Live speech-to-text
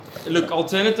look,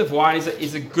 alternative wine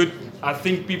is a good. I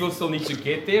think people still need to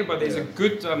get there, but there's a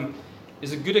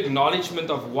good acknowledgement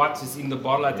of what is in the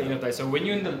bottle at the end of the day. So when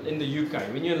you're in the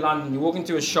UK, when you're in London, you walk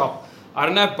into a shop. I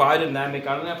don't have biodynamic,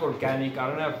 I don't have organic, I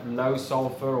don't have low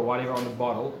sulfur or whatever on the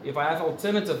bottle. If I have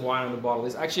alternative wine on the bottle,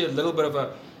 there's actually a little bit of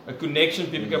a connection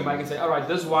people can make and say, all right,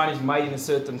 this wine is made in a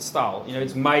certain style. You know,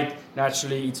 it's made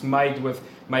naturally, it's made with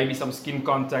maybe some skin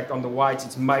contact on the whites,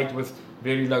 it's made with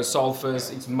very low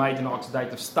sulfurs, it's made in an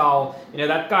oxidative style. You know,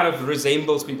 that kind of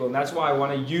resembles people, and that's why I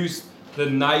want to use the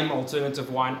name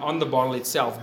alternative wine on the bottle itself.